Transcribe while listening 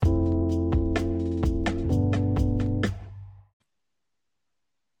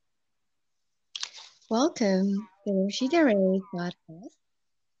Welcome to Rashida Ray's podcast.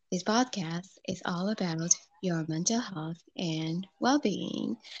 This podcast is all about your mental health and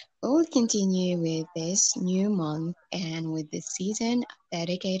well-being. We will continue with this new month and with this season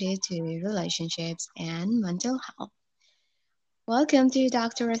dedicated to relationships and mental health. Welcome to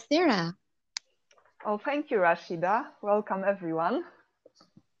Dr. Athera. Oh, thank you, Rashida. Welcome, everyone.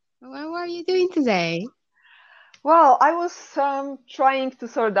 How are you doing today? Well, I was trying to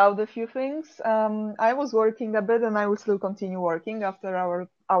sort out a few things. I was working a bit, and I will still continue working after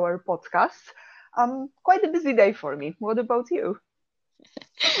our podcast. Quite a busy day for me. What about you?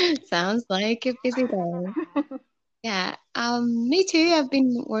 Sounds like a busy day. Yeah, me too. I've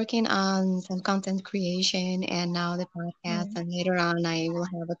been working on some content creation and now the podcast, Mm. and later on I will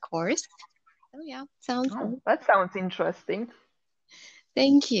have a course. So yeah, sounds Oh, good. that sounds interesting.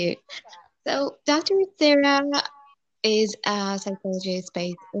 Thank you. So Dr. Sarah is a psychologist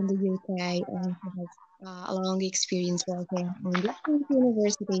based in the UK and she has a long experience working in different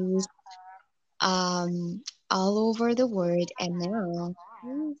universities all over the world. And now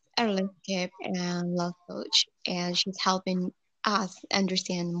she's a relationship and love coach, and she's helping us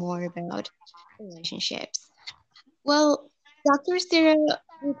understand more about relationships. Well, Dr. Sarah,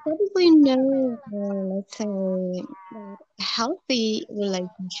 you probably know, let's say, that a healthy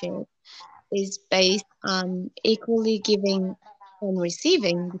relationship is based on equally giving and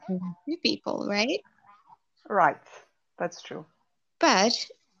receiving between two people, right? Right, that's true. But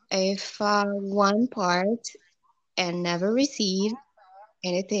if one part and never receive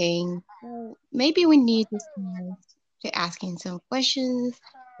anything, well, maybe we need to start to asking some questions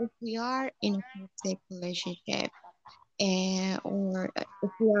if we are in a toxic relationship and or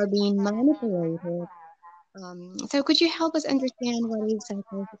if we are being manipulated. So could you help us understand what is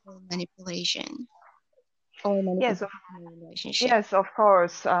psychological manipulation or Yes, manipulation of, in a relationship? yes, of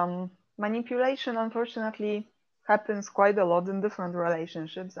course. Manipulation, unfortunately, happens quite a lot in different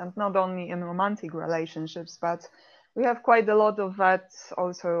relationships, and not only in romantic relationships, but we have quite a lot of that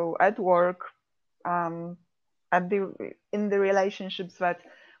also at work, um, at the in the relationships that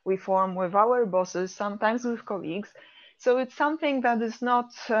we form with our bosses, sometimes with colleagues. So it's something that is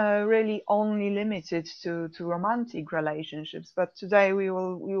not really only limited to romantic relationships, but today we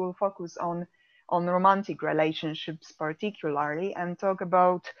will focus on romantic relationships particularly and talk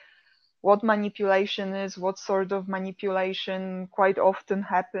about what manipulation is, what sort of manipulation quite often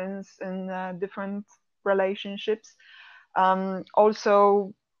happens in different relationships.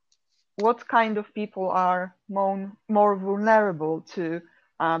 Also, what kind of people are more vulnerable to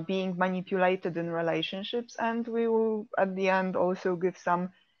being manipulated in relationships. And we will, at the end, also give some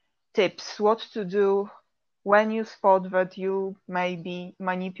tips what to do when you spot that you may be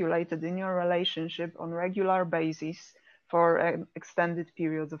manipulated in your relationship on regular basis for extended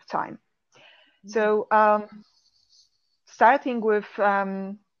periods of time. So, starting with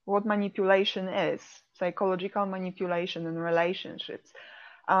what manipulation is, psychological manipulation in relationships.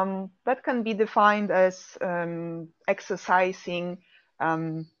 That can be defined as exercising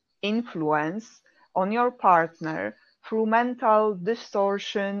um, influence on your partner through mental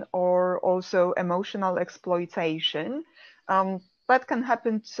distortion or also emotional exploitation. That can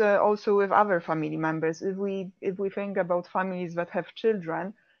happen also with other family members. If we think about families that have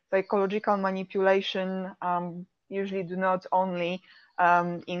children, psychological manipulation usually do not only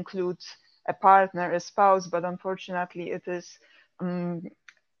include a partner, a spouse, but unfortunately um,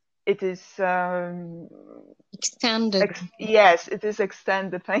 it is Extended. yes, it is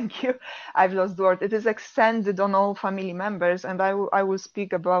extended. Thank you. I've lost the word. It is extended on all family members, and I will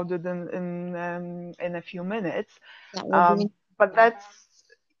speak about it in a few minutes. That we're Um, going but that's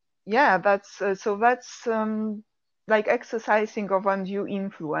yeah, that's like exercising of undue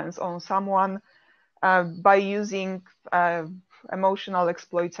influence on someone by using emotional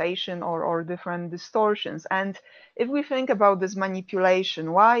exploitation or different distortions. And if we think about this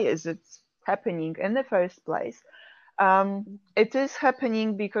manipulation, why is it happening in the first place? It is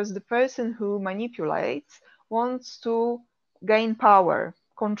happening because the person who manipulates wants to gain power,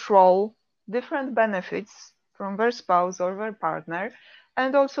 control, different benefits from their spouse or their partner,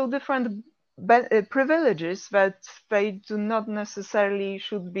 and also different privileges that they do not necessarily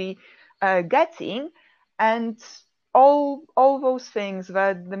should be getting, and all those things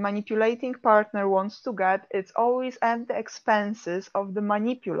that the manipulating partner wants to get, it's always at the expenses of the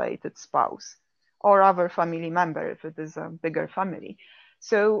manipulated spouse or other family member if it is a bigger family.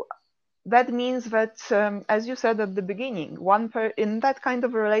 So that means that, as you said at the beginning, in that kind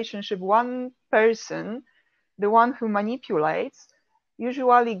of a relationship, one person, the one who manipulates,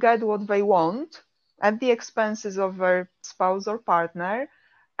 usually get what they want at the expenses of their spouse or partner,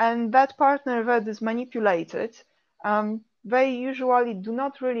 and that partner that is manipulated, they usually do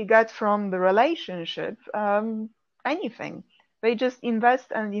not really get from the relationship anything. They just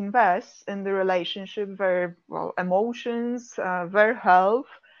invest and invest in the relationship, their emotions, their health,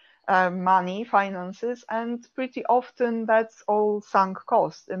 money, finances, and pretty often that's all sunk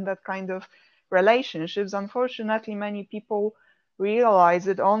cost in that kind of relationships. Unfortunately, many people realize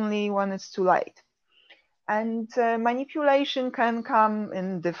it only when it's too late. And manipulation can come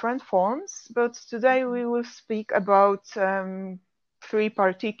in different forms, but today we will speak about three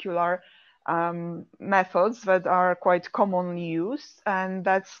particular methods that are quite commonly used, and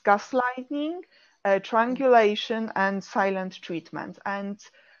that's gaslighting, triangulation, and silent treatment. And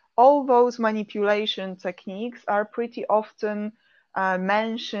all those manipulation techniques are pretty often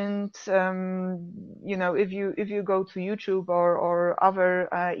mentioned. If you go to YouTube or other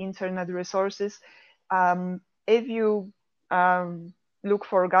internet resources, if you look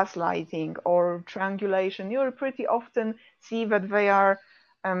for gaslighting or triangulation, you'll pretty often see that they are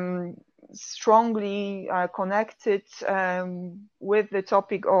strongly connected with the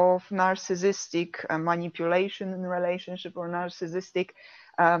topic of narcissistic manipulation in a relationship or narcissistic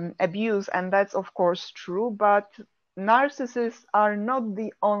abuse. And that's, of course, true, but narcissists are not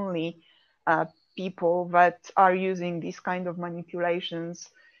the only people that are using these kind of manipulations.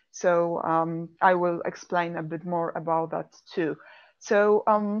 So I will explain a bit more about that too. So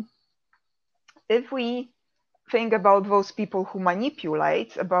if we think about those people who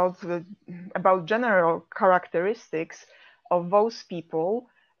manipulate, about general characteristics of those people,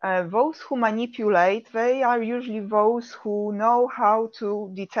 those who manipulate, they are usually those who know how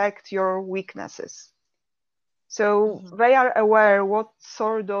to detect your weaknesses. So they are aware what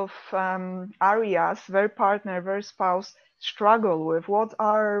sort of areas their partner, their spouse struggle with, what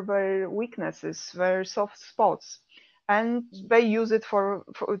are their weaknesses, their soft spots, and they use it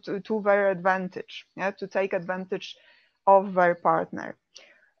to their advantage, to take advantage of their partner.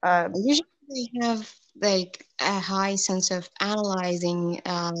 Usually they have like a high sense of analyzing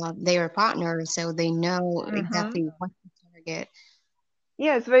their partner, so they know exactly what to target.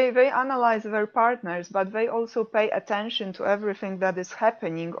 Yes, they analyze their partners, but they also pay attention to everything that is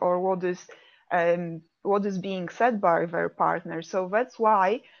happening or what is being said by their partner. So that's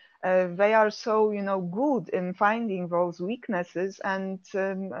why they are so good in finding those weaknesses and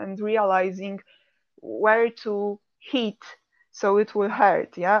realizing where to hit so it will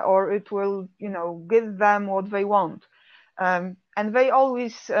hurt, or it will give them what they want. And they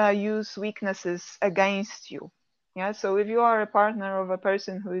always use weaknesses against you. Yeah, so if you are a partner of a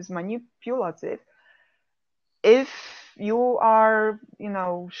person who is manipulative, if you are,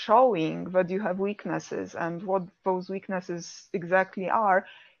 showing that you have weaknesses and what those weaknesses exactly are,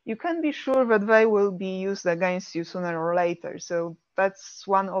 you can be sure that they will be used against you sooner or later. So that's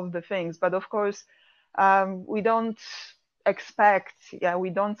one of the things. But of course, we don't we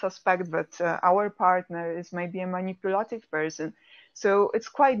don't suspect that our partner is maybe a manipulative person. So it's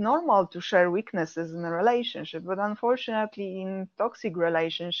quite normal to share weaknesses in a relationship. But unfortunately, in toxic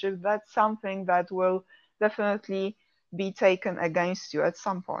relationship, that's something that will definitely be taken against you at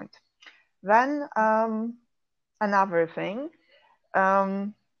some point. Then another thing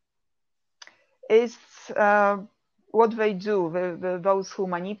is what they do, those who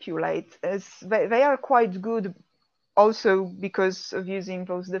manipulate, is they are quite good also because of using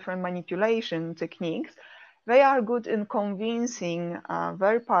those different manipulation techniques. They are good in convincing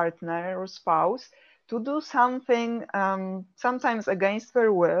their partner or spouse to do something, sometimes against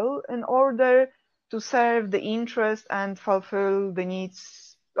their will, in order to serve the interest and fulfill the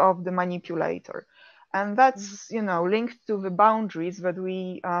needs of the manipulator. And that's linked to the boundaries that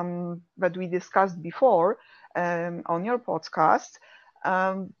we discussed before on your podcast,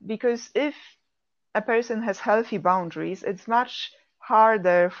 because if a person has healthy boundaries, it's much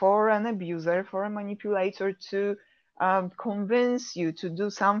harder for an abuser, for a manipulator to convince you to do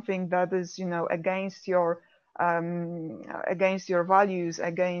something that is, against your values,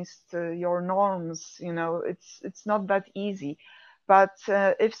 against your norms. It's not that easy. But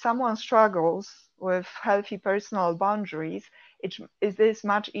if someone struggles with healthy personal boundaries, it is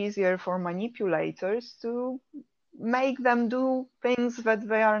much easier for manipulators to make them do things that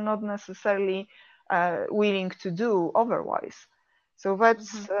they are not necessarily willing to do otherwise. So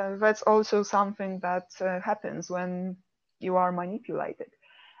that's also something that happens when you are manipulated.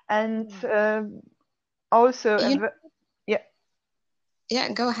 And also,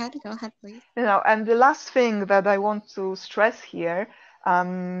 go ahead, please. And the last thing that I want to stress here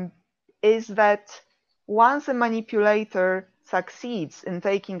is that once a manipulator succeeds in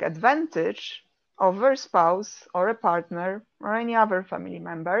taking advantage of their spouse or a partner or any other family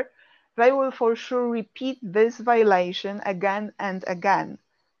member, they will for sure repeat this violation again and again.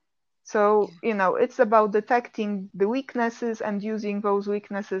 So, it's about detecting the weaknesses and using those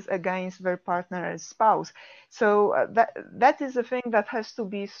weaknesses against their partner and spouse. So that is a thing that has to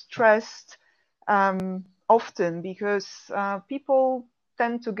be stressed often, because people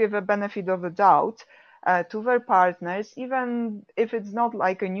tend to give a benefit of the doubt to their partners, even if it's not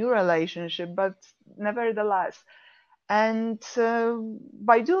like a new relationship, but nevertheless. And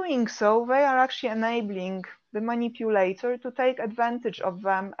by doing so, they are actually enabling the manipulator to take advantage of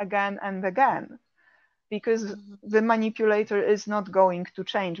them again and again, because Mhm. the manipulator is not going to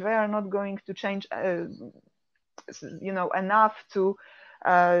change. They are not going to change, enough to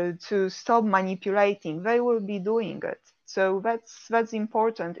stop manipulating. They will be doing it. So that's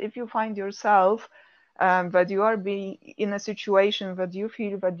important. If you find yourself that you are being in a situation that you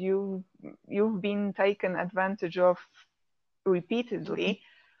feel that you've been taken advantage of Mhm. repeatedly,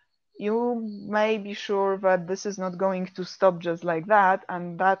 you may be sure that this is not going to stop just like that,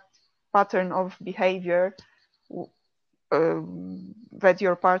 and that pattern of behavior that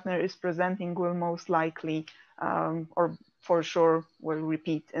your partner is presenting will most likely, or for sure, will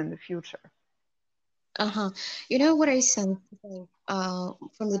repeat in the future. Uh-huh. You know what I sense, like,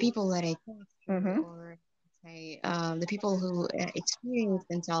 from the people that I talk to, Mm-hmm. or say, the people who experience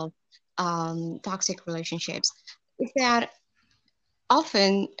themselves toxic relationships, is that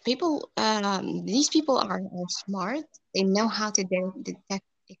often these people are smart. They know how to detect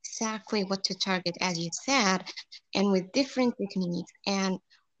exactly what to target, as you said, and with different techniques. And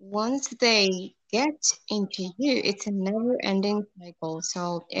once they get into you, it's a never-ending cycle.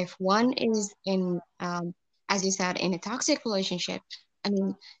 So if one is in, as you said, in a toxic relationship, I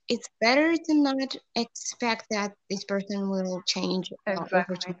mean, it's better to not expect that this person will change over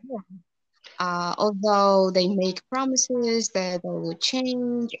Exactly. time, although they make promises that they will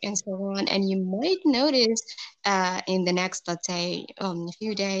change and so on. And you might notice in the next, let's say,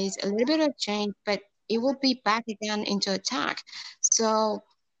 few days, a little bit of change, but it will be back again into attack. So,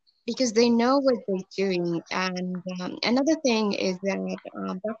 because they know what they're doing. And another thing is that,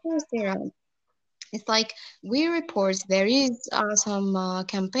 Dr. Sarah, it's like we report there is some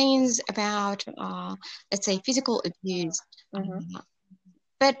campaigns about, let's say, physical abuse. Mm-hmm.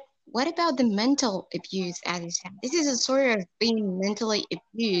 But what about the mental abuse, as you said? This is a sort of being mentally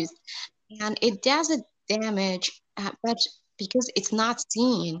abused, and it does a damage, but because it's not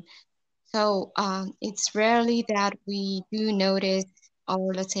seen. So it's rarely that we do notice,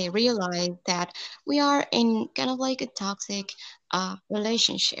 or let's say realize that we are in kind of like a toxic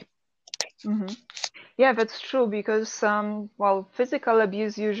relationship. Mm-hmm. Yeah, that's true, because physical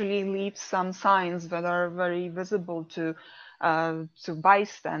abuse usually leaves some signs that are very visible to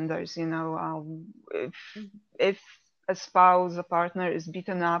bystanders. If a spouse, a partner is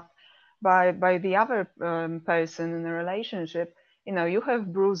beaten up by the other person in a relationship, you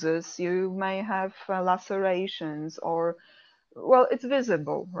have bruises, you may have lacerations, or, well, it's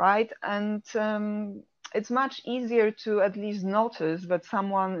visible, right? And it's much easier to at least notice that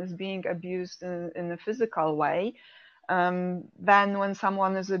someone is being abused in a physical way, than when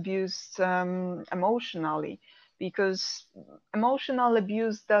someone is abused emotionally, because emotional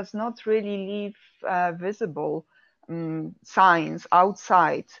abuse does not really leave visible signs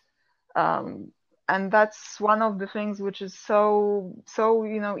outside. Um, and that's one of the things which is so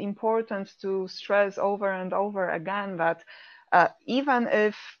important to stress over and over again, that even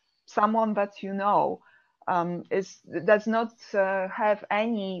if someone that is does not have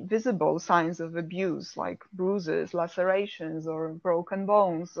any visible signs of abuse, like bruises, lacerations, or broken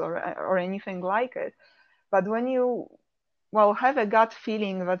bones, or anything like it, but when you, have a gut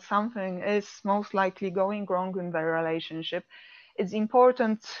feeling that something is most likely going wrong in the relationship, it's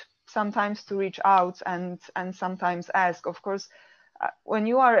important sometimes to reach out and sometimes ask. Of course, when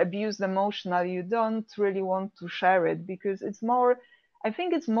you are abused emotionally, you don't really want to share it, because I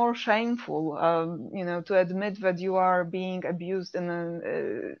think it's more shameful, to admit that you are being abused in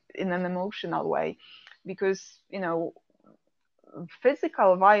an emotional way, because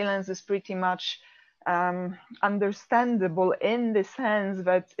physical violence is pretty much understandable, in the sense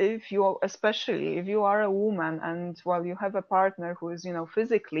that, especially if you are a woman, and while you have a partner who is,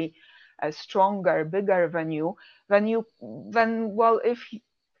 physically stronger, bigger than you, then, well, if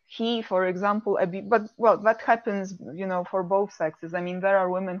he, for example, but, well, that happens, for both sexes. I mean, there are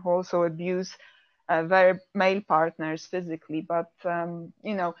women who also abuse their male partners physically, but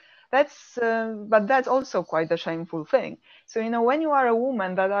that's also quite a shameful thing. So, when you are a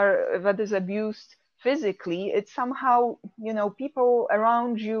woman that is abused physically, it's somehow, people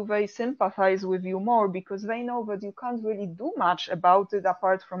around you, they sympathize with you more because they know that you can't really do much about it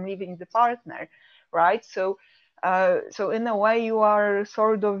apart from leaving the partner, right? So in a way, you are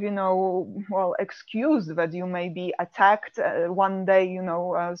sort of, well, excused that you may be attacked one day,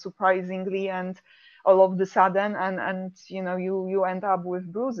 surprisingly, and all of the sudden, and you end up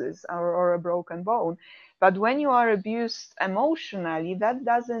with bruises or a broken bone. But when you are abused emotionally, that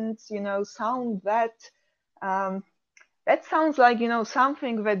doesn't, sound um, that sounds like,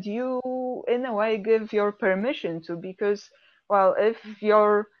 something that you, in a way, give your permission to, because, well, if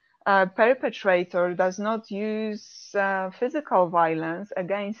your perpetrator does not use physical violence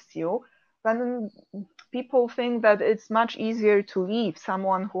against you, then people think that it's much easier to leave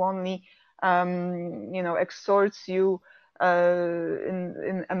someone who only, extorts you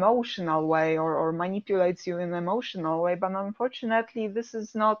in emotional way, or manipulates you in emotional way. But unfortunately, this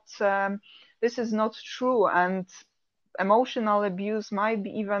is not true, and emotional abuse might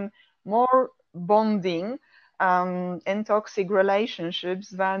be even more bonding in toxic relationships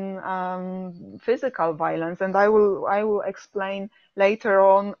than physical violence. And I will explain later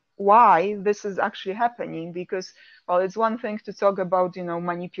on why this is actually happening. Because, well, it's one thing to talk about,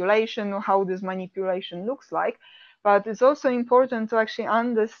 manipulation, or how this manipulation looks like, but it's also important to actually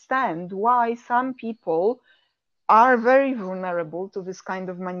understand why some people are very vulnerable to this kind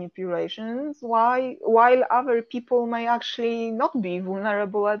of manipulations, while other people may actually not be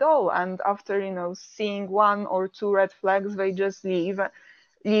vulnerable at all, and after seeing one or two red flags, they just leave a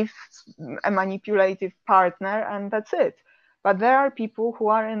manipulative partner, and that's it. But there are people who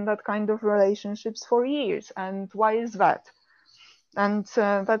are in that kind of relationships for years, and why is that? And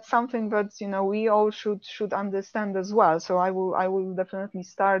that's something that we all should understand as well. So I will definitely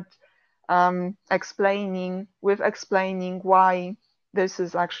start explaining why this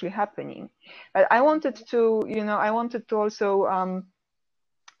is actually happening. But I wanted to also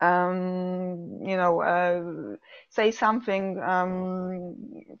say something,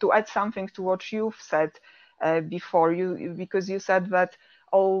 to add something to what you've said before, because you said that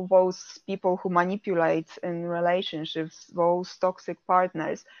all those people who manipulate in relationships, those toxic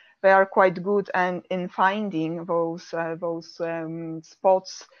partners, they are quite good and in finding those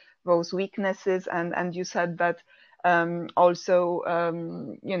spots, those weaknesses, and you said that also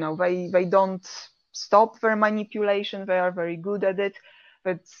they don't stop their manipulation, they are very good at it,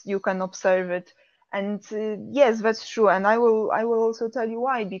 that you can observe it. And yes, that's true, and I will also tell you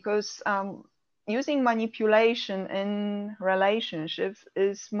why. Because using manipulation in relationships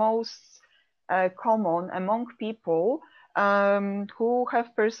is most common among people who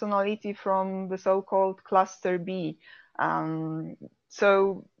have personality from the so-called cluster B.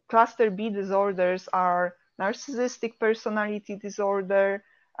 So cluster B disorders are narcissistic personality disorder,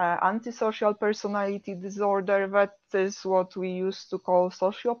 antisocial personality disorder, that is what we used to call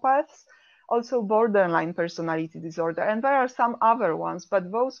sociopaths, also borderline personality disorder, and there are some other ones, but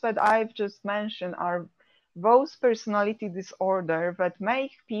those that I've just mentioned are those personality disorder that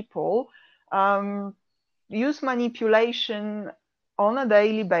make people use manipulation on a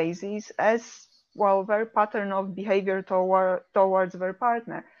daily basis as well, their pattern of behavior towards their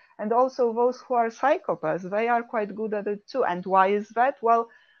partner. And also those who are psychopaths, they are quite good at it too. And why is that? Well,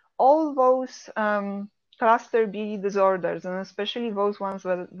 all those cluster B disorders, and especially those ones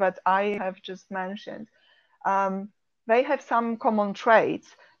that I have just mentioned, they have some common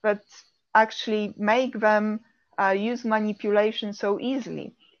traits that actually make them use manipulation so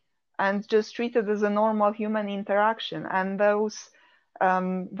easily and just treat it as a normal human interaction. And those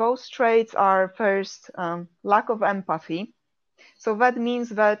traits are first lack of empathy. So that means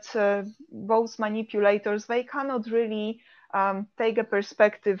that those manipulators, they cannot really take a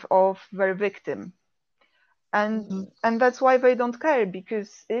perspective of their victim, and that's why they don't care.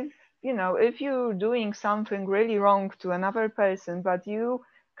 Because if you're doing something really wrong to another person, but you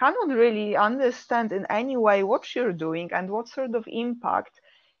cannot really understand in any way what you're doing and what sort of impact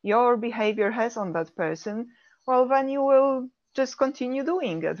your behavior has on that person, well, then you will just continue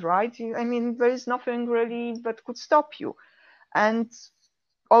doing it, right? I mean, there is nothing really that could stop you. And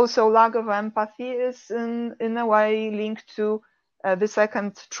also lack of empathy is in a way linked to the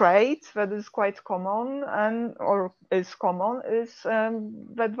second trait that is quite common, is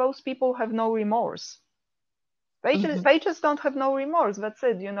that those people have no remorse. They just don't have no remorse. That's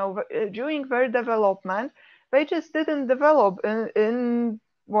it. During their development, they just didn't develop in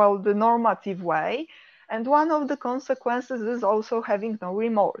well, the normative way. And one of the consequences is also having no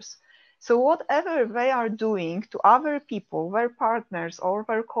remorse. So whatever they are doing to other people, their partners or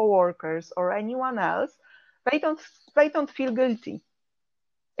their coworkers or anyone else, they don't feel guilty.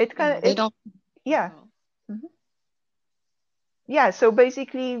 It can They don't. Yeah. Wow. Mhm. Yeah, so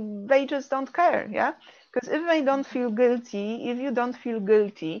basically they just don't care, yeah? Because if they don't feel guilty, if you don't feel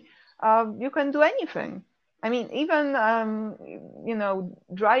guilty, you can do anything. I mean, even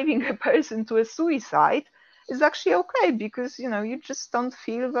driving a person to a suicide is actually okay because you just don't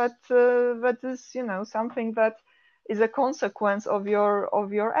feel that that is something that is a consequence of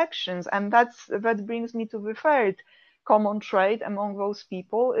your actions, and that brings me to the third common trait among those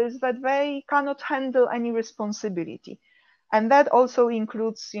people is that they cannot handle any responsibility, and that also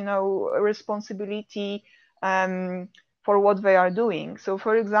includes responsibility um, for what they are doing. So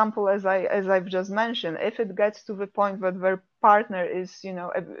for example, as I've just mentioned, if it gets to the point that their partner is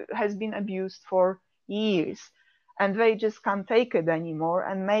has been abused for years and they just can't take it anymore,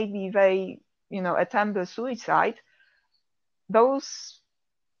 and maybe they attempt a suicide, those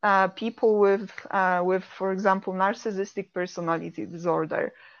people with, for example, narcissistic personality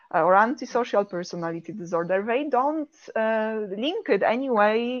disorder or antisocial personality disorder, they don't link it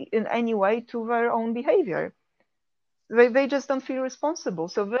in any way to their own behavior. They just don't feel responsible.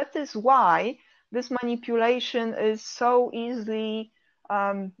 So that is why this manipulation is so easily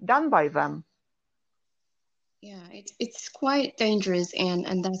done by them. Yeah, it's quite dangerous,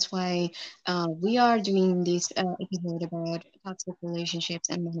 and that's why we are doing this episode about toxic relationships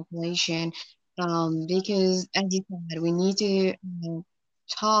and manipulation. Because as you said, we need to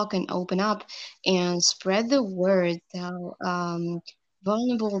talk and open up and spread the word so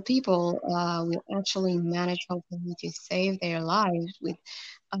vulnerable people will actually manage hopefully to save their lives with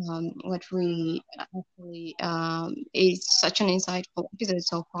what we actually is such an insightful episode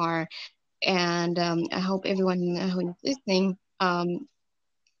so far. And I hope everyone who is listening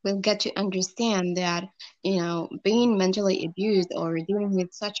will get to understand that, being mentally abused or dealing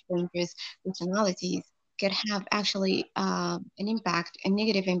with such dangerous personalities could have actually an impact, a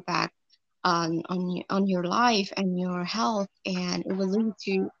negative impact on your life and your health, and it will lead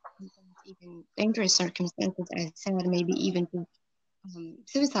to sometimes even dangerous circumstances, as I said, maybe even to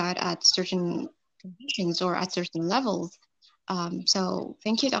suicide at certain conditions or at certain levels. So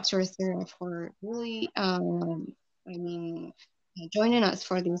thank you, Dr. Sarah, for really, I mean, joining us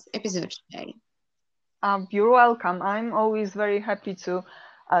for this episode today. You're welcome. I'm always very happy to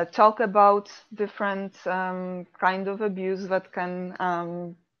talk about different kind of abuse that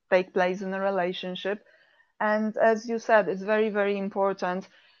can take place in a relationship. And as you said, it's very, very important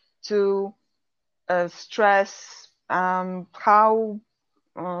to stress how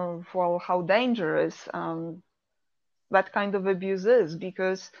dangerous that kind of abuse is,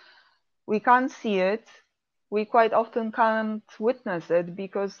 because we can't see it. We quite often can't witness it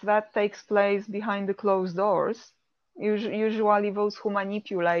because that takes place behind the closed doors. Usually, those who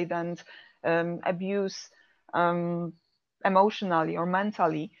manipulate and abuse um, emotionally or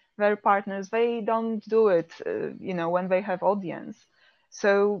mentally their partners, they don't do it, when they have audience.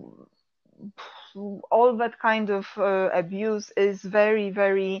 So all that kind of abuse is very,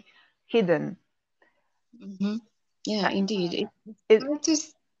 very hidden. Hmm. Yeah, Uh, indeed. It's It, hard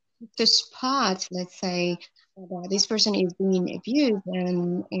to spot, let's say, that this person is being abused,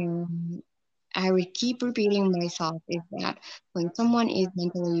 and I would keep repeating myself is that when someone is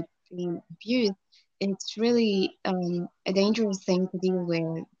mentally being abused, it's really a dangerous thing to deal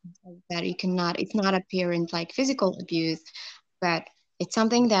with. That it's not apparent like physical abuse, but it's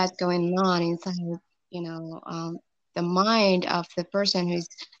something that's going on inside, you know, um, the mind of the person who's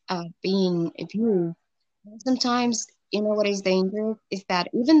being abused. Sometimes, what is dangerous is that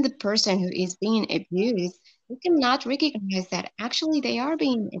even the person who is being abused, they cannot recognize that actually they are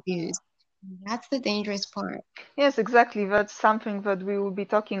being abused. That's the dangerous part. yes, exactly. That's something that we will be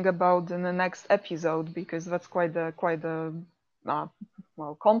talking about in the next episode, because that's quite a uh,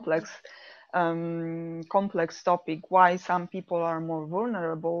 well, complex topic. Why some people are more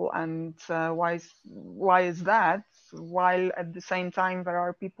vulnerable, and why is that? While at the same time there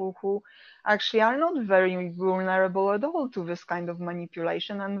are people who actually are not very vulnerable at all to this kind of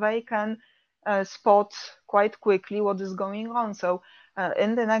manipulation, and they can spot quite quickly what is going on. So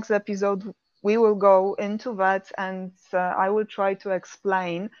in the next episode we will go into that, and I will try to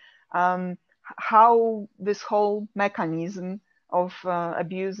explain how this whole mechanism of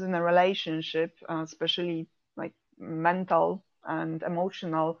abuse in a relationship, especially like mental and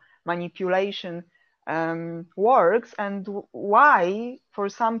emotional manipulation, works, and why for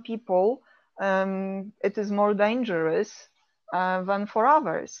some people it is more dangerous than for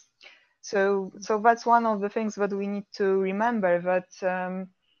others. So that's one of the things that we need to remember, that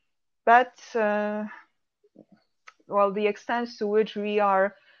the extent to which we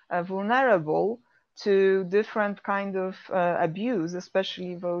are vulnerable to different kind of abuse,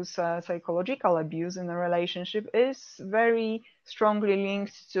 especially those psychological abuse in a relationship, is very strongly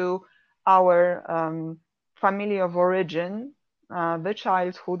linked to our family of origin, the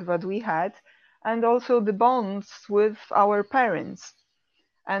childhood that we had, and also the bonds with our parents.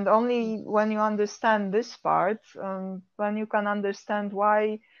 And only when you understand this part, then you can understand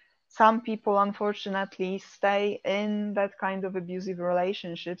why some people unfortunately stay in that kind of abusive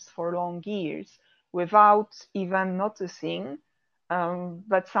relationships for long years without even noticing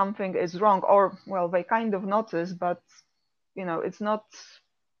that something is wrong. Or, well, they kind of notice, but it's not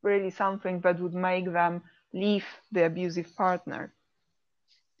really something that would make them leave the abusive partner.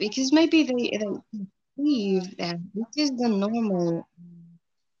 Because maybe they believe that this is the normal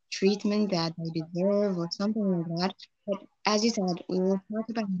treatment that they deserve or something like that. But as you said, we will talk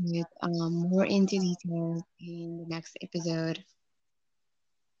about it more into detail in the next episode.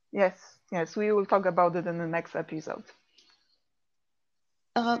 Yes, we will talk about it in the next episode.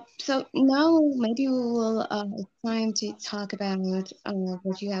 So now maybe we will, it's time to talk about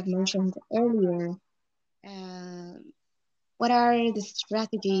what you have mentioned earlier. Uh, what are the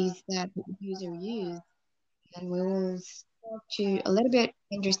strategies that the user use? And we will start to a little bit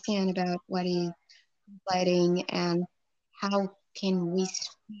understand about what is lighting and how can we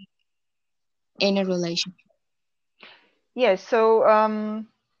speak in a relationship. Yes, so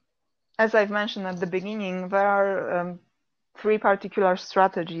as I've mentioned at the beginning, there are three particular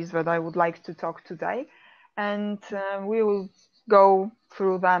strategies that I would like to talk today, and we will go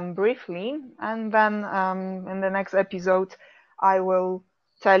through them briefly, and then in the next episode, I will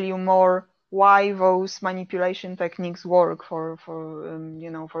tell you more why those manipulation techniques work for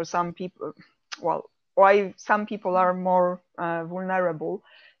some people. Well, why some people are more vulnerable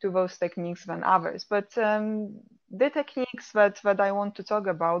to those techniques than others, but the techniques that I want to talk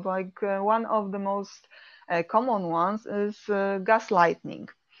about, like one of the most common ones is gaslighting.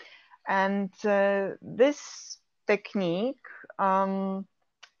 And this technique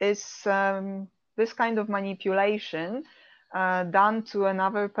is this kind of manipulation done to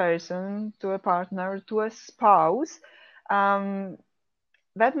another person, to a partner, to a spouse.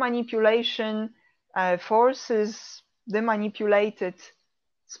 That manipulation forces the manipulated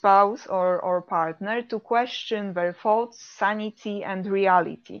spouse or partner to question their thoughts, sanity, and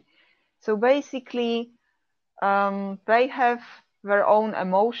reality. So basically, they have their own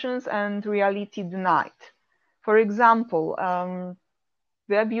emotions and reality denied. For example,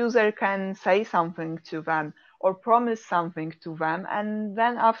 the abuser can say something to them or promise something to them, and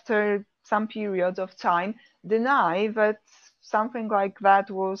then after some period of time, deny that something like that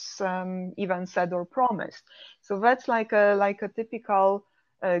was even said or promised. So that's like a typical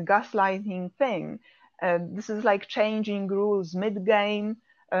gaslighting thing. This is like changing rules mid-game,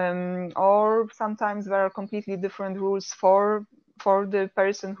 or sometimes there are completely different rules for the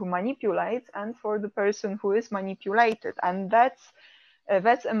person who manipulates and for the person who is manipulated, and that's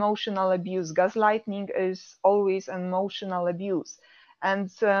emotional abuse. Gaslighting is always emotional abuse, and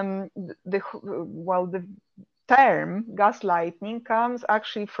the term gaslighting comes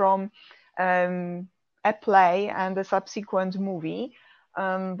actually from a play and a subsequent movie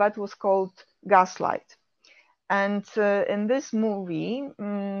that was called Gaslight. And in this movie,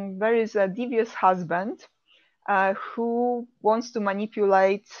 there is a devious husband who wants to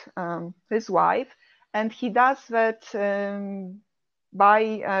manipulate his wife, and he does that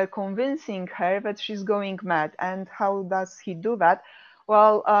by convincing her that she's going mad. And how does he do that?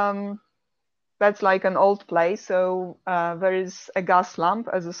 Well, that's like an old play, so there is a gas lamp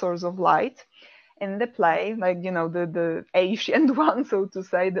as a source of light in the play, like the ancient one, so to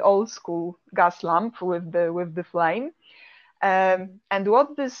say, the old school gas lamp with the flame. And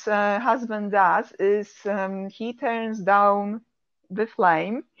what this husband does is he turns down the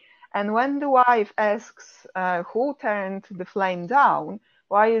flame, and when the wife asks who turned the flame down,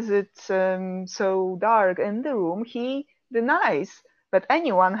 why is it so dark in the room, he denies that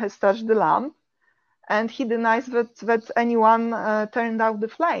anyone has touched the lamp, and he denies that anyone turned out the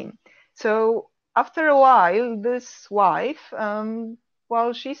flame. So after a while, this wife,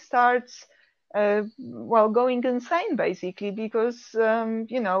 she starts going insane, basically, because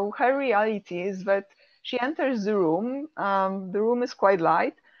her reality is that she enters the room. The room is quite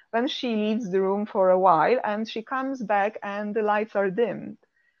light. Then she leaves the room for a while, and she comes back, and the lights are dimmed.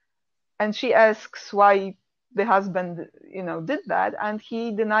 And she asks why the husband, did that, and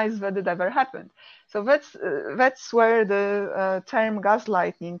he denies that it ever happened. So that's where the term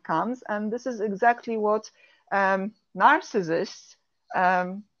gaslighting comes, and this is exactly what narcissists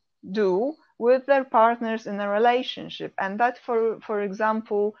do with their partners in a relationship. And that, for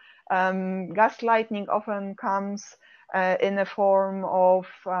example, gaslighting often comes in a form of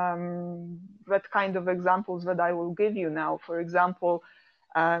that kind of examples that I will give you now. For example,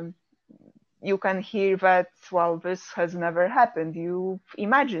 um, you can hear that, well, this has never happened. You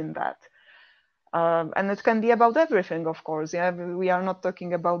imagine that. And it can be about everything, of course. Yeah, we are not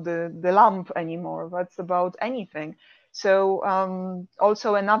talking about the lamp anymore. That's about anything. So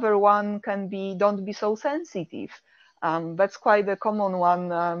also another one can be don't be so sensitive. That's quite a common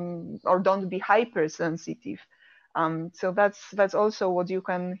one, or don't be hypersensitive. So that's also what you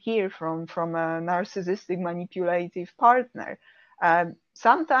can hear from a narcissistic manipulative partner.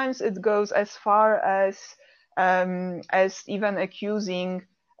 Sometimes it goes as far as even accusing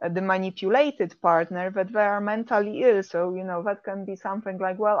the manipulated partner that they are mentally ill. So, that can be something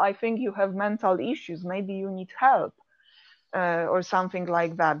like, well, I think you have mental issues. Maybe you need help, or something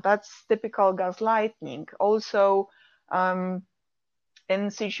like that. That's typical gaslighting. Also, in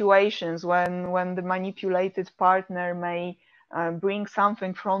situations when the manipulated partner may bring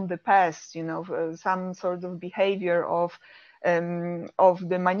something from the past, some sort of behavior of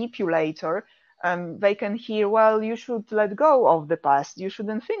the manipulator, they can hear, well, you should let go of the past. You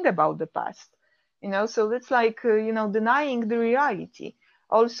shouldn't think about the past. So it's like, denying the reality.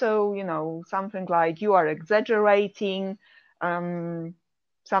 Also, something like you are exaggerating. Um,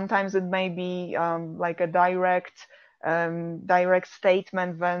 Sometimes it may be like a direct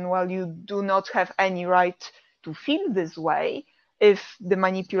statement, then, well, you do not have any right to feel this way. If the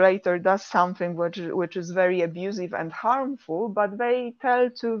manipulator does something which is very abusive and harmful, but they tell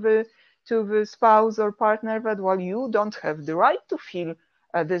to the spouse or partner that, well, you don't have the right to feel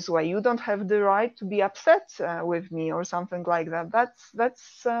this way. You don't have the right to be upset with me, or something like that. That's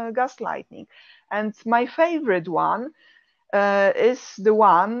gaslighting. And my favorite one is the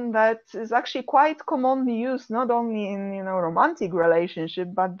one that is actually quite commonly used, not only in romantic relationship,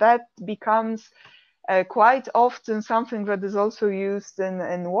 but that becomes quite often something that is also used in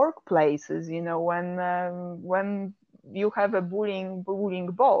workplaces. When you have a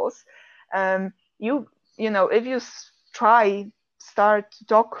bullying boss, if you start to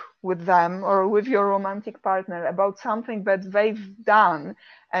talk with them or with your romantic partner about something that they've done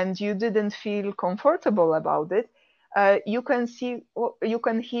and you didn't feel comfortable about it, you can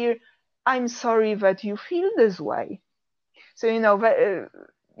hear, I'm sorry that you feel this way. So you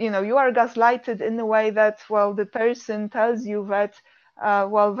are gaslighted in a way that, well, the person tells you that,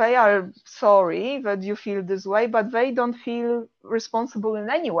 well, they are sorry that you feel this way, but they don't feel responsible in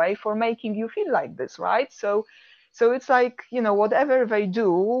any way for making you feel like this, right? So it's like, whatever they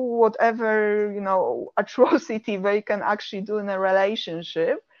do, whatever, atrocity they can actually do in a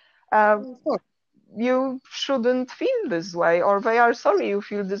relationship, uh, Of course. you shouldn't feel this way, or they are sorry you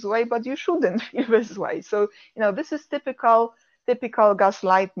feel this way, but you shouldn't feel this way. So this is typical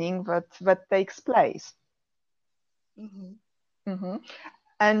gaslighting that takes place. Hmm. Hmm.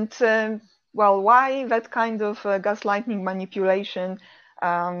 And well, why that kind of gaslighting manipulation?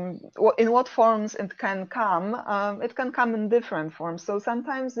 In what forms it can come? It can come in different forms. So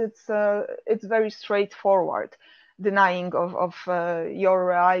sometimes it's very straightforward, denying of your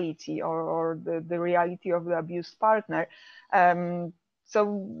reality, or the reality of the abused partner. So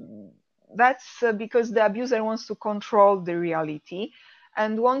that's because the abuser wants to control the reality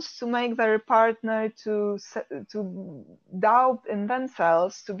and wants to make their partner to doubt in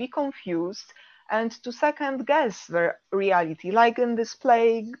themselves, to be confused, and to second guess their reality, like in this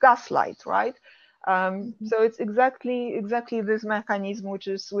play Gaslight, right? Hmm. So it's exactly this mechanism which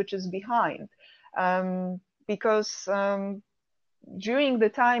is behind, because during the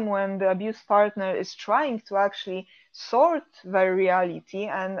time when the abused partner is trying to actually sort their reality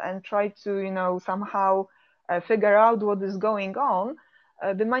and try to somehow figure out what is going on,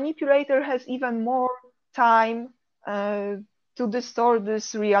 the manipulator has even more time uh, to distort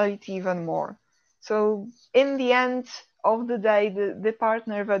this reality even more. So in the end of the day, the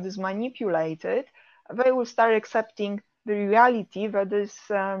partner that is manipulated, they will start accepting the reality that is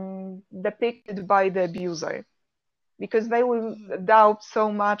depicted by the abuser, because they will Hmm. doubt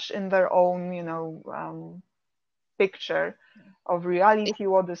so much in their own, picture of reality,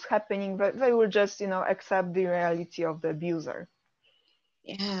 what is happening, but they will just, accept the reality of the abuser.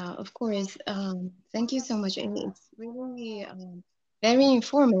 Yeah, of course. Thank you so much. And it's really very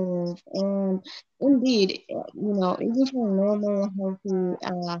informative. And indeed, even for a normal, healthy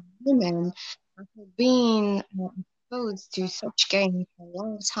human, after being exposed to such games for a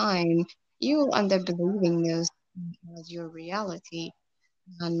long time, you will end up believing this as your reality.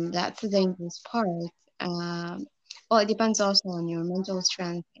 And that's the dangerous part. Well, it depends also on your mental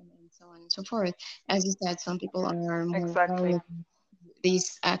strength and and so forth. As you said, some people are more Exactly. vulnerable to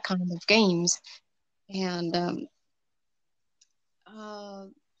these kind of games. And uh,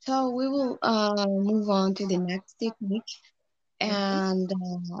 so we will move on to the next technique. Hmm. And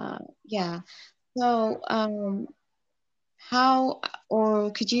yeah, so how,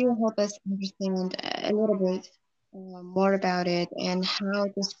 or could you help us understand a little bit more about it and how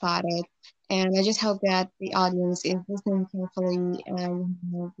to spot it? And I just hope that the audience is listening carefully,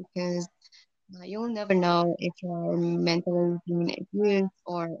 because you'll never know if you're mentally being abused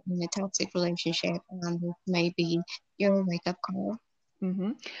or in a toxic relationship, and this may be your wake-up call.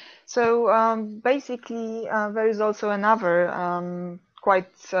 Hmm. So basically, there is also another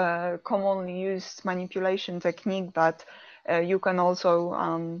quite commonly used manipulation technique that you can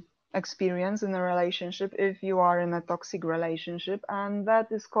also experience in a relationship if you are in a toxic relationship, and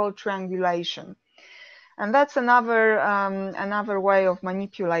that is called triangulation. And that's another way of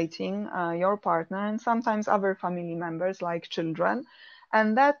manipulating your partner and sometimes other family members like children.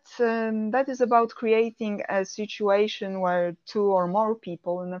 And that is about creating a situation where two or more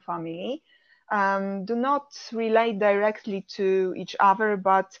people in a family do not relate directly to each other,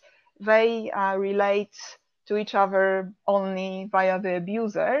 but they relate to each other only via the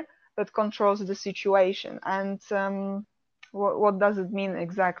abuser that controls the situation. And what does it mean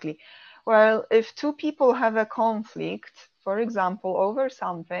exactly? Well, if two people have a conflict, for example, over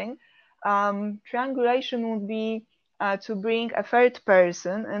something, triangulation would be to bring a third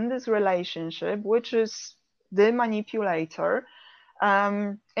person in this relationship, which is the manipulator,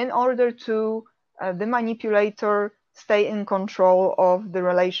 in order to the manipulator stay in control of the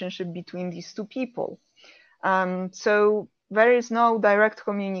relationship between these two people. So there is no direct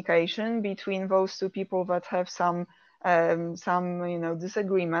communication between those two people that have some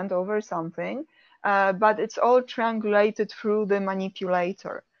disagreement over something, but it's all triangulated through the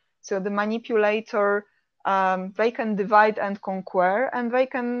manipulator. So the manipulator, they can divide and conquer, and they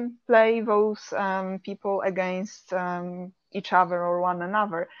can play those people against each other or one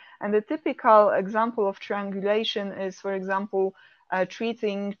another. And the typical example of triangulation is, for example,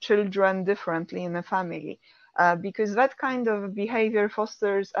 treating children differently in a family, because that kind of behavior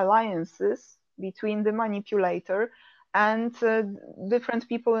fosters alliances between the manipulator and different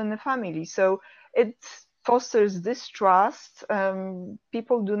people in the family. So it fosters distrust.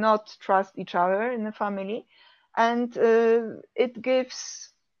 People do not trust each other in the family, and it gives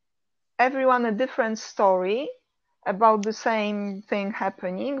everyone a different story about the same thing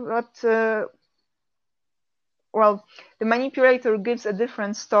happening, but well, the manipulator gives a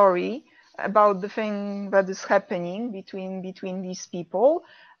different story about the thing that is happening between these people,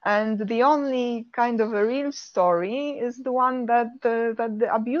 and the only kind of a real story is the one that the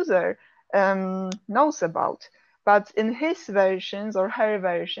abuser knows about. But in his versions or her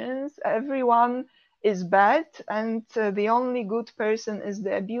versions, everyone is bad, and the only good person is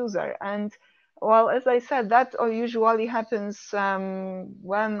the abuser. And well, as I said, that usually happens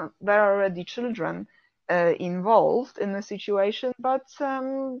when there are already children involved in a situation, but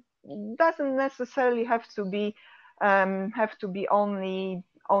doesn't necessarily have to be only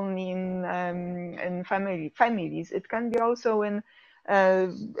in families. It can be also in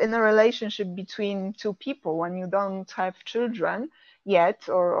a relationship between two people when you don't have children yet,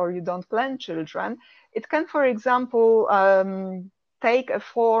 or you don't plan children. It can, for example, take a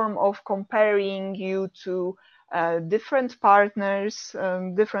form of comparing you to different partners,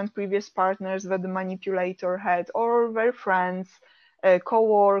 different previous partners that the manipulator had, or their friends,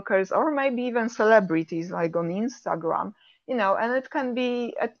 co-workers, or maybe even celebrities like on Instagram. And it can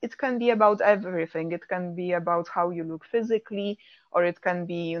be about everything. It can be about how you look physically, or it can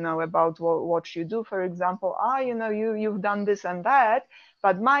be about what you do. For example, you've done this and that,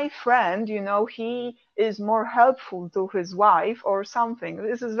 but my friend, he is more helpful to his wife or something.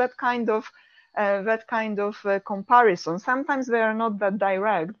 This is that kind of comparison. Sometimes they are not that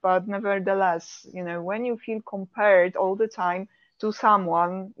direct, but nevertheless, when you feel compared all the time to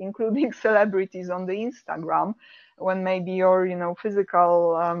someone, including celebrities on the Instagram, when maybe your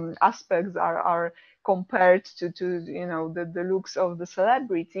physical aspects are compared to the looks of the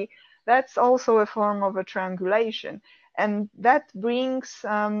celebrity, that's also a form of a triangulation, and that makes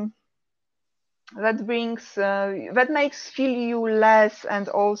feel you less, and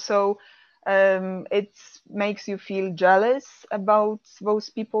also it makes you feel jealous about those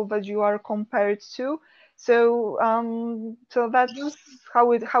people that you are compared to. So that's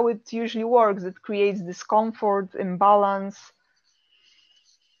how it usually works. It creates discomfort, imbalance.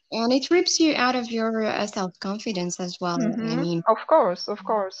 And it rips you out of your self-confidence as well. I Hmm. mean, Of course.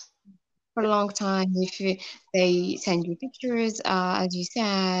 for a long time, if they send you pictures, as you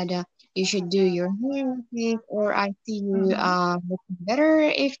said, you should do your hair like this, or I see you Hmm. looking better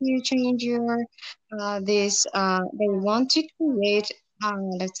if you change your this. They want to create,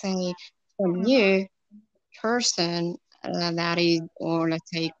 let's say, from Hmm. you person that is, or let's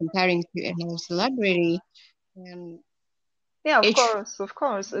say, comparing to another celebrity, and Yeah, of it course, of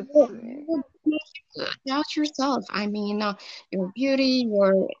course. It's will make you doubt yourself. I mean, your beauty,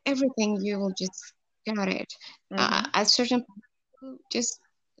 your everything, you will just got it. hmm. At certain point, you just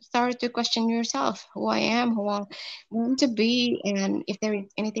start to question yourself, who I am, who I want to be, and if there is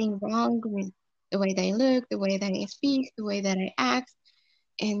anything wrong with the way they look, the way that I speak, the way that I act,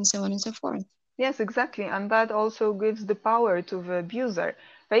 and so on and so forth. Yes, exactly. And that also gives the power to the abuser.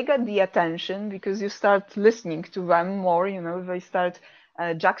 They get the attention because you start listening to them more, they start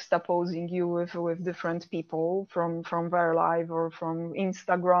juxtaposing you with different people from their life or from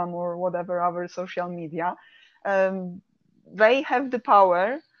Instagram or whatever other social media. Um, they have the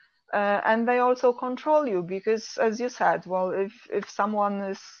power, and they also control you because, as you said, well, if someone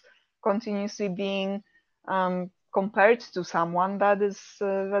is continuously being compared to someone, that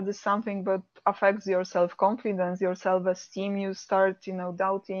is something that affects your self-confidence, your self-esteem. You start,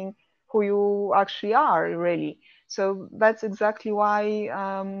 doubting who you actually are, really. So that's exactly why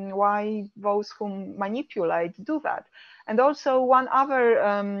those who manipulate do that. And also, one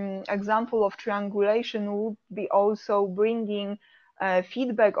other example of triangulation would be also bringing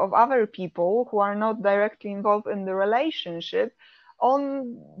feedback of other people who are not directly involved in the relationship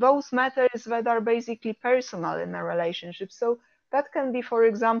on those matters that are basically personal in a relationship. So that can be, for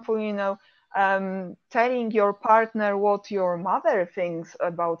example, telling your partner what your mother thinks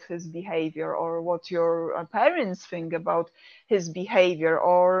about his behavior, or what your parents think about his behavior,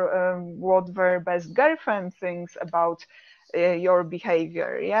 or what their best girlfriend thinks about your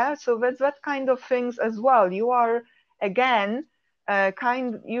behavior. Yeah, so that's that kind of things as well. You are again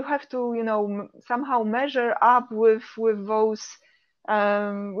you have to somehow measure up with those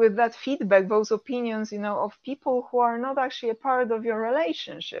with that feedback, those opinions, of people who are not actually a part of your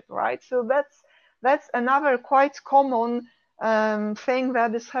relationship, right? So that's another quite common thing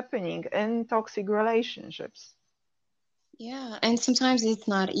that is happening in toxic relationships. Yeah, and sometimes it's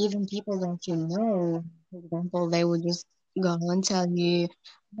not even people that you know. For example, they will just go and tell you,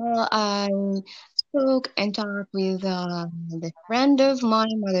 well, I spoke and talked with the friend of my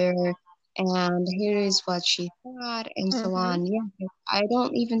mother, and here is what she thought, and so Hmm. on. Yeah, but I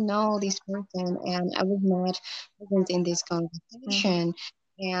don't even know this person, and I was not present in this Hmm. conversation.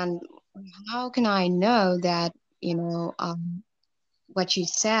 And how can I know that, you know, what you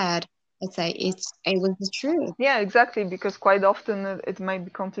said, let's say it was the truth? Yeah, exactly, because quite often it might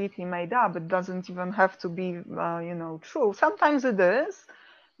be completely made up. It doesn't even have to be, true. Sometimes it is,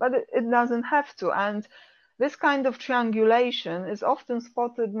 but it doesn't have to. And this kind of triangulation is often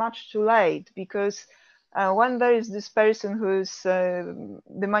spotted much too late, because when there is this person who is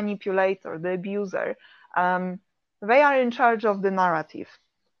the manipulator, the abuser, um, they are in charge of the narrative.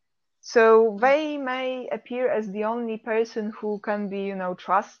 So they may appear as the only person who can be,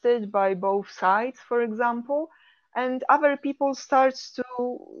 trusted by both sides, for example, and other people starts to,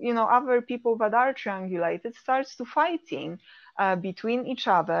 other people that are triangulated starts to fighting between each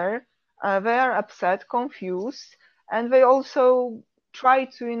other. They are upset, confused, and they also try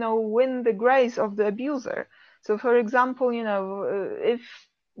to, win the grace of the abuser. So, for example, if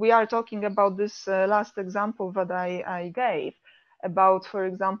we are talking about this last example that I gave, about, for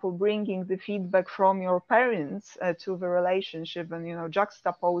example, bringing the feedback from your parents to the relationship, and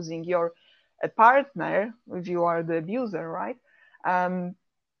juxtaposing your partner if you are the abuser, right? Um,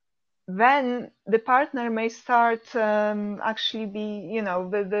 then the partner may start actually be,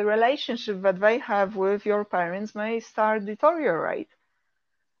 the relationship that they have with your parents may start deteriorate,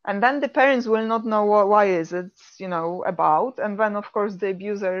 and then the parents will not know why is it, about, and then of course the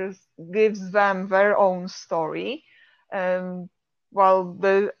abuser gives them their own story, um, while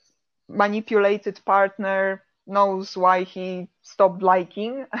the manipulated partner knows why he stopped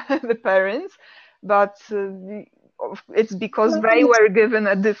liking the parents, but it's because they were given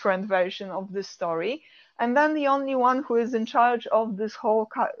a different version of the story. And then the only one who is in charge of this whole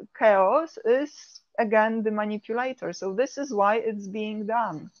chaos is again the manipulator. So this is why it's being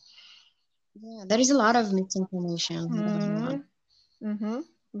done. Yeah, there is a lot of misinformation going on. Mm-hmm. Mm-hmm.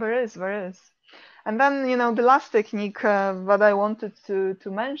 There is. And then, the last technique that I wanted to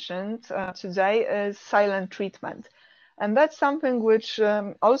mention today is silent treatment. And that's something which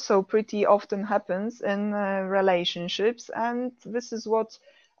also pretty often happens in relationships. And this is what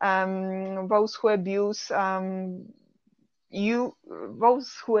those who abuse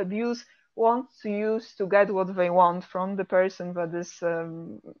those who abuse want to use to get what they want from the person that is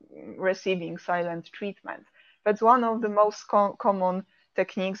receiving silent treatment. That's one of the most common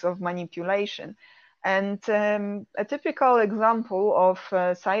techniques of manipulation. And a typical example of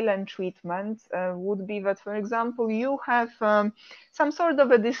silent treatment would be that, for example, you have some sort of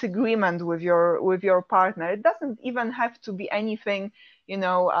a disagreement with your partner. It doesn't even have to be anything,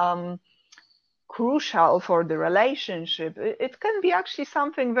 crucial for the relationship. It can be actually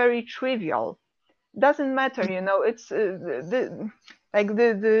something very trivial. Doesn't matter, it's the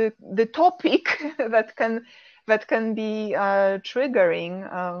topic that can be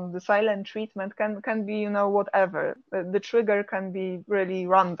triggering the silent treatment can be whatever. The trigger can be really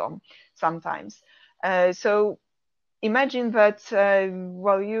random sometimes. So imagine that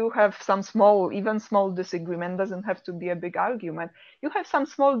you have some even small disagreement. Doesn't have to be a big argument. You have some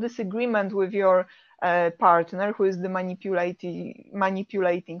small disagreement with your partner, who is the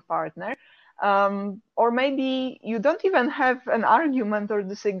manipulating partner. Or maybe you don't even have an argument or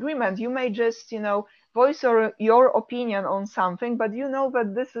disagreement. You may just, voice your opinion on something, but you know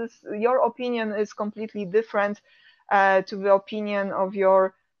that your opinion is completely different to the opinion of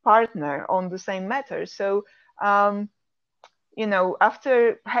your partner on the same matter. So,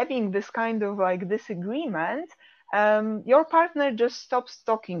 after having this kind of like disagreement, your partner just stops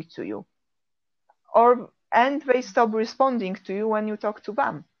talking to you, and they stop responding to you when you talk to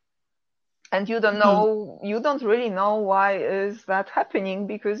them. And you don't really know why is that happening,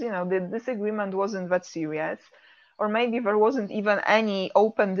 because the disagreement wasn't that serious, or maybe there wasn't even any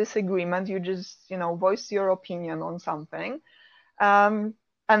open disagreement. You just voice your opinion on something, and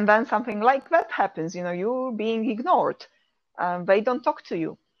then something like that happens. You're being ignored. They don't talk to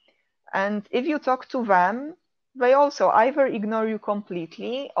you, and if you talk to them, they also either ignore you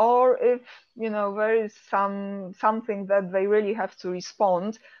completely, or if there is something that they really have to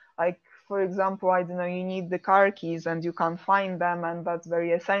respond, like, for example, I don't know, you need the car keys and you can't find them, and that's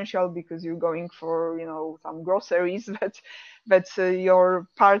very essential because you're going for some groceries that your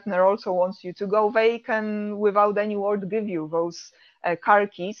partner also wants you to go. They can, without any word, give you those car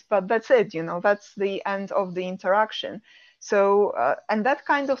keys, but that's it. That's the end of the interaction. So and that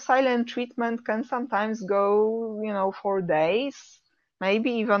kind of silent treatment can sometimes go for days,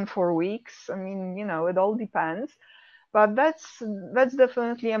 maybe even for weeks. I mean, it all depends. But that's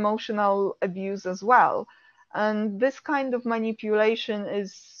definitely emotional abuse as well. And this kind of manipulation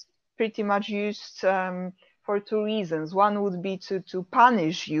is pretty much used for two reasons. One would be to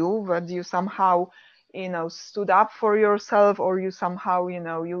punish you, that you somehow stood up for yourself, or you somehow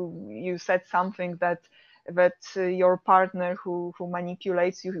you said something that your partner who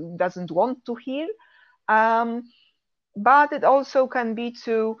manipulates you doesn't want to hear. But it also can be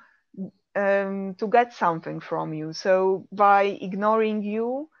to get something from you. So by ignoring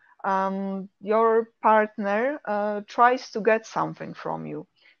you, your partner tries to get something from you,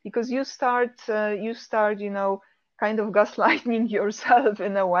 because you start kind of gaslighting yourself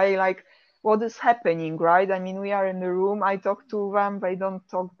in a way, like, what is happening, right? I mean, we are in the room, I talk to them, they don't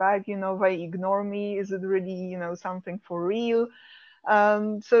talk back, they ignore me. Is it really something for real?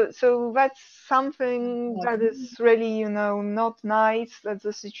 So that's something that is really not nice. That's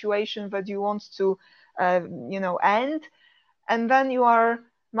a situation that you want to end, and then you are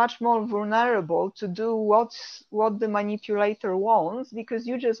much more vulnerable to do what the manipulator wants, because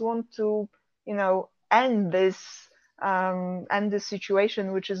you just want to end this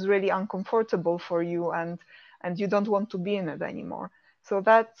situation, which is really uncomfortable for you, and you don't want to be in it anymore. So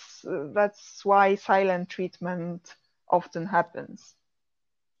that's why silent treatment often happens.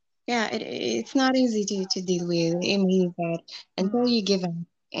 Yeah, it's not easy to deal with. It means that until you give up,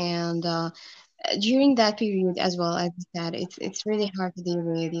 and during that period as well, as you said, it's really hard to deal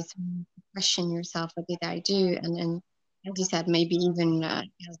with. It's question yourself, what did I do? And as you said, maybe even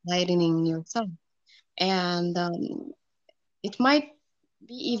gaslighting yourself, and it might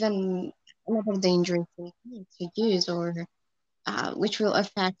be even another dangerous thing to use, or which will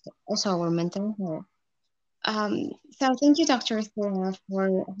affect also our mental health. So thank you, Dr. Sarah,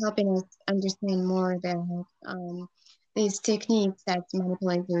 for helping us understand more about these techniques that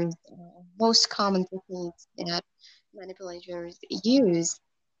manipulators, most common techniques that manipulators use.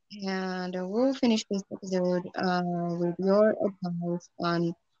 And we'll finish this episode with your advice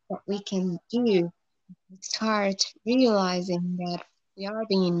on what we can do to start realizing that we are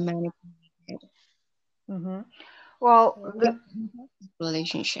being manipulated. Mm-hmm. Well,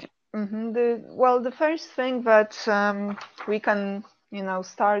 Relationship. The first thing that we can,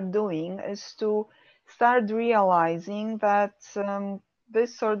 start doing is to start realizing that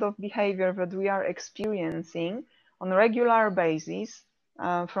this sort of behavior that we are experiencing on a regular basis,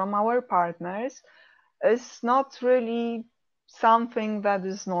 from our partners is not really something that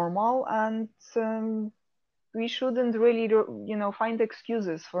is normal, and we shouldn't really, find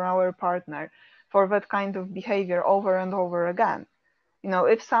excuses for our partner for that kind of behavior over and over again.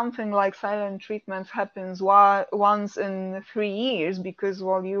 If something like silent treatment happens once in 3 years because,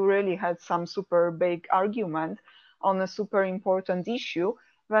 well, you really had some super big argument on a super important issue,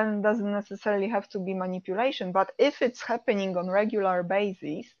 then it doesn't necessarily have to be manipulation. But if it's happening on regular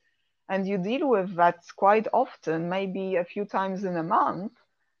basis and you deal with that quite often, maybe a few times in a month,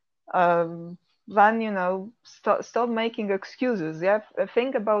 then, stop making excuses. Yeah,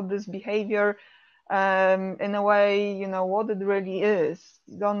 think about this behavior in a way, what it really is.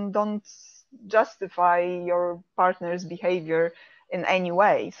 Don't justify your partner's behavior in any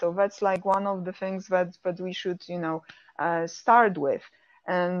way. So that's like one of the things that we should, start with.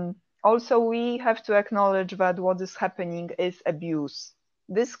 And also we have to acknowledge that what is happening is abuse.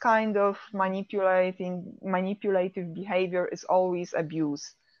 This kind of manipulative behavior is always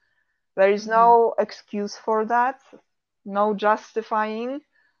abuse. There is no excuse for that, no justifying.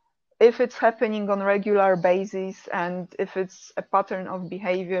 If it's happening on regular basis and if it's a pattern of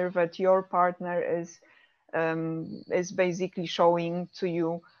behavior that your partner is basically showing to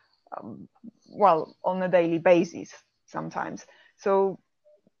you, well, on a daily basis sometimes. So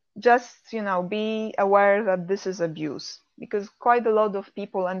just, be aware that this is abuse, because quite a lot of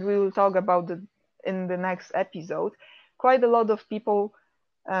people, and we will talk about it in the next episode, quite a lot of people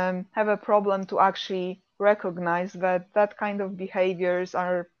have a problem to actually recognize that that kind of behaviors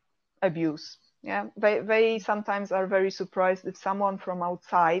are abuse. Yeah, they sometimes are very surprised if someone from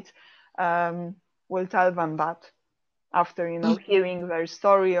outside will tell them that after hearing their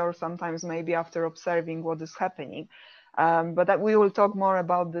story, or sometimes maybe after observing what is happening. But that we will talk more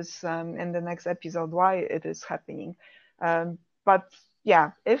about this in the next episode, why it is happening. But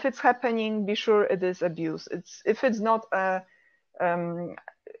yeah, if it's happening, be sure it is abuse. If it's not an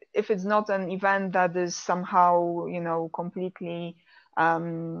event that is somehow completely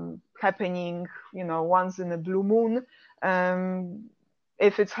happening once in a blue moon,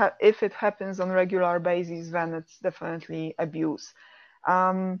 if it happens on regular basis, then it's definitely abuse.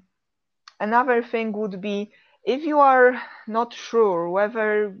 Another thing would be, if you are not sure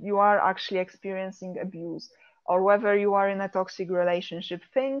whether you are actually experiencing abuse or whether you are in a toxic relationship,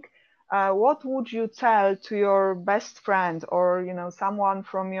 think what would you tell to your best friend, or someone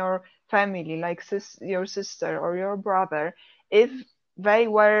from your family, like your sister or your brother, if they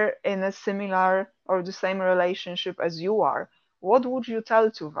were in a similar or the same relationship as you are? What would you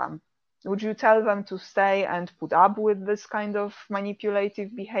tell to them? Would you tell them to stay and put up with this kind of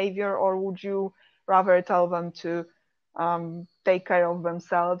manipulative behavior, or would you rather tell them to take care of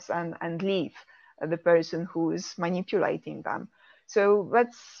themselves and leave the person who is manipulating them? So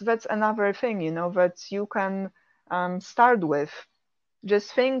that's another thing, that you can start with.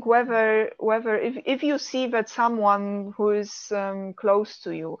 Just think whether if you see that someone who is close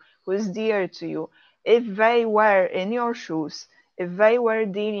to you, who is dear to you, if they were in your shoes, if they were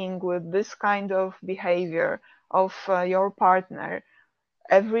dealing with this kind of behavior of your partner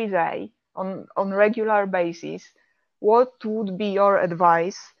every day on regular basis, what would be your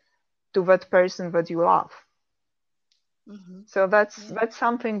advice to that person that you love? So that's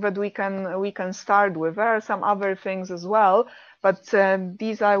something that we can start with. There are some other things as well, but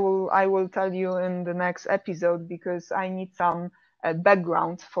these I will tell you in the next episode, because I need some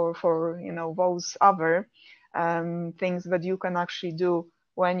background for those other things that you can actually do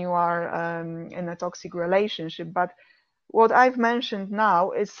when you are in a toxic relationship. But what I've mentioned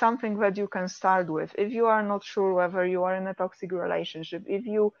now is something that you can start with. If you are not sure whether you are in a toxic relationship, if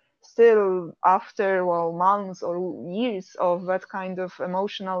you still, after months or years of that kind of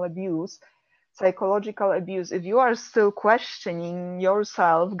emotional abuse, psychological abuse, if you are still questioning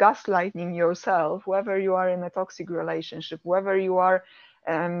yourself, gaslighting yourself, whether you are in a toxic relationship, whether you are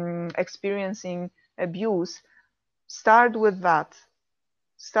experiencing abuse, start with that.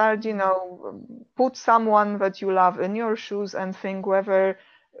 Start, put someone that you love in your shoes and think whether,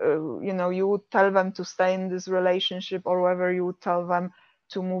 you would tell them to stay in this relationship or whether you would tell them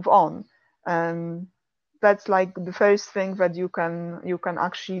to move on. That's like the first thing that you can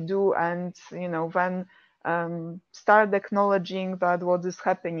actually do, and then start acknowledging that what is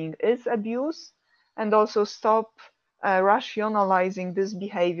happening is abuse, and also stop rationalizing this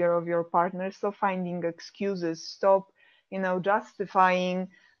behavior of your partner. Stop finding excuses. Stop justifying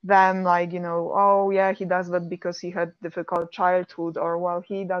them, like, oh yeah, he does that because he had difficult childhood, or well,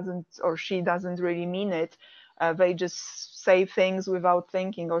 he doesn't, or she doesn't really mean it. They just say things without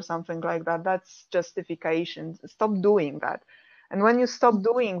thinking or something like that. That's justification. Stop doing that. And when you stop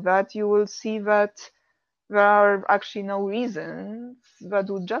doing that, you will see that there are actually no reasons that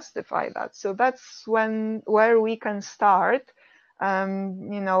would justify that. So that's where we can start,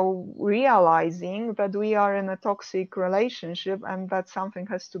 realizing that we are in a toxic relationship and that something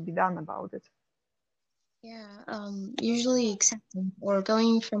has to be done about it. Yeah, usually accepting or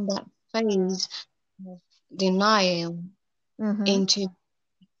going from that phase of denial Mm-hmm. into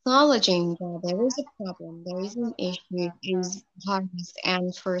acknowledging that there is a problem, there is an issue, is the hardest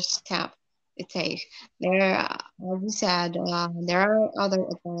and first step to take. There, as you said, there are other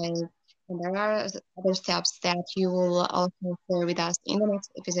advice and there are other steps that you will also share with us in the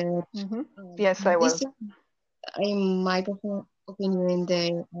next episode. Mm-hmm. Yes, I This will. is, in my personal opinion,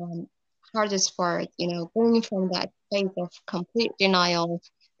 the hardest part, going from that phase of complete denial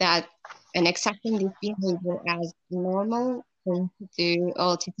that and accepting this behavior as normal thing to do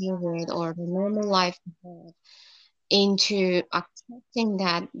or to deal with or the normal life to have into accepting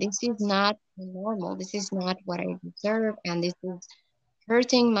that this is not normal, this is not what I deserve, and this is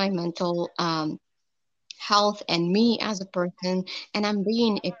hurting my mental health and me as a person, and I'm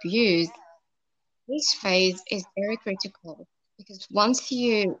being abused. This phase is very critical because once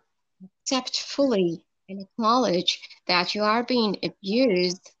you accept fully and acknowledge that you are being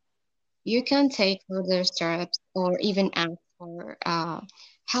abused, you can take further steps or even ask for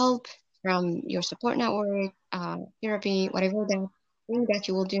help from your support network, therapy, whatever that thing that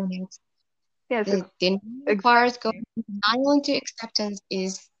you will do next. Yes, The denial part, going exactly. from denial into acceptance,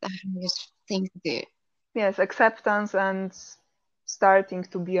 is the hardest thing to do. Yes, acceptance and starting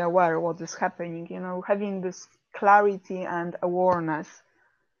to be aware what is happening, having this clarity and awareness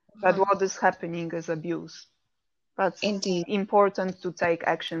that Uh-huh. what is happening is abuse. That's Indeed. important to take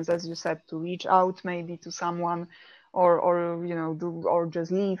actions, as you said, to reach out maybe to someone, or do or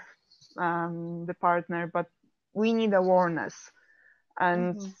just leave the partner. But we need awareness,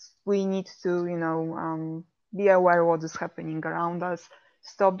 and Mm-hmm. we need to be aware what is happening around us.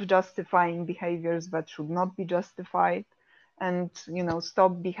 Stop justifying behaviors that should not be justified, and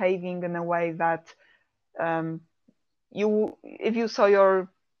stop behaving in a way that um, if you saw your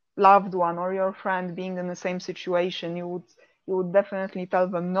loved one or your friend being in the same situation, you would definitely tell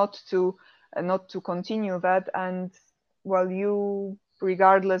them not to continue that. And well, you,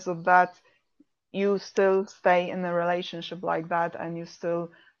 regardless of that, you still stay in a relationship like that, and you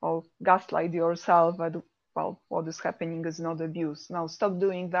still, well, gaslight yourself that, well, what is happening is not abuse. Now stop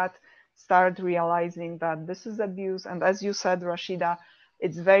doing that. Start realizing that this is abuse, and as you said, Rashida,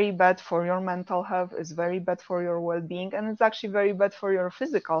 it's very bad for your mental health, it's very bad for your well-being, and it's actually very bad for your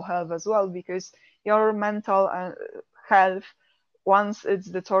physical health as well, because your mental health, once it's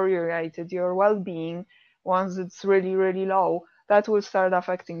deteriorated, your well-being, once it's really, really low, that will start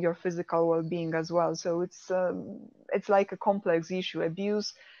affecting your physical well-being as well. So it's like a complex issue.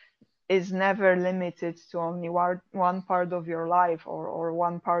 Abuse is never limited to only one part of your life, or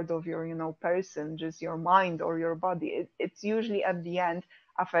one part of your person, just your mind or your body. It's usually at the end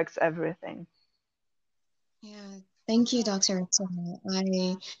affects everything. Yeah, thank you, Dr. Sarah.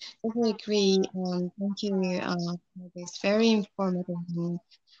 I totally agree. Thank you for this very informative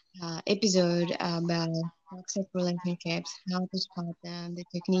episode about toxic relationships, how to spot them, the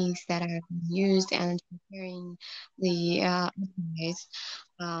techniques that are used, and sharing the advice.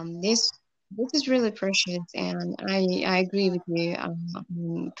 This is really precious, and I agree with you.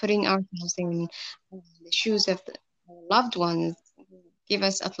 Putting ourselves in the shoes of the loved ones give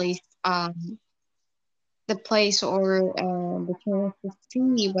us at least the place or the chance to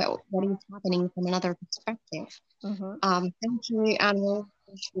see what is happening from another perspective. Hmm. Thank you, and we'll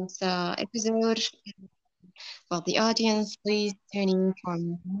finish this episode. Well, the audience, please tune in for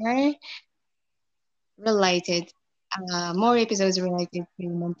related, more episodes related to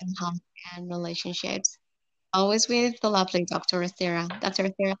mental health and relationships. Always with the lovely Dr. Sarah. Dr.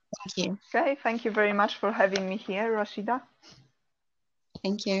 Sarah, thank you. Okay, thank you very much for having me here, Rashida.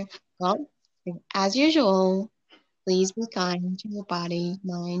 Thank you. Well, as usual, please be kind to your body,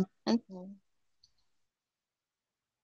 mind, and soul.